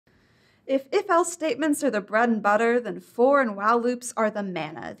If-else statements are the bread and butter, then for and while loops are the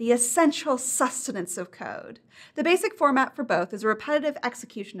manna, the essential sustenance of code. The basic format for both is a repetitive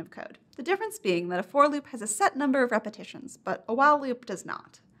execution of code, the difference being that a for loop has a set number of repetitions, but a while loop does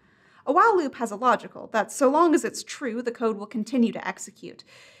not. A while loop has a logical that so long as it's true, the code will continue to execute.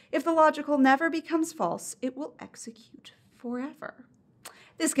 If the logical never becomes false, it will execute forever.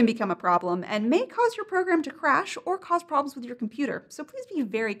 This can become a problem and may cause your program to crash or cause problems with your computer, so please be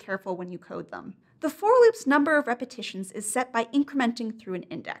very careful when you code them. The for loop's number of repetitions is set by incrementing through an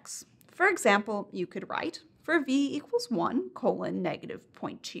index. For example, you could write for v equals 1,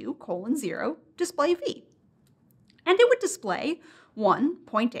 -0.2, 0, display v. And it would display 1,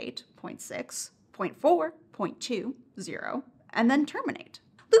 0.8, 0.6, 0.4, 0.2, 0, and then terminate.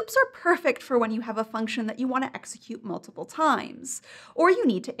 Loops are perfect for when you have a function that you want to execute multiple times, or you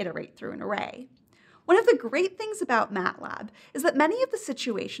need to iterate through an array. One of the great things about MATLAB is that many of the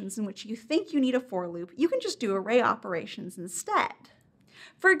situations in which you think you need a for loop, you can just do array operations instead.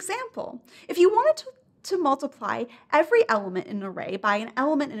 For example, if you wanted to multiply every element in an array by an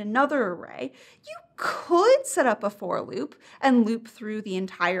element in another array, you could set up a for loop and loop through the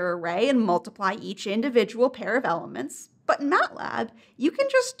entire array and multiply each individual pair of elements. But in MATLAB, you can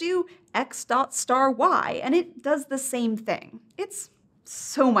just do x dot star y, and it does the same thing. It's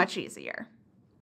so much easier.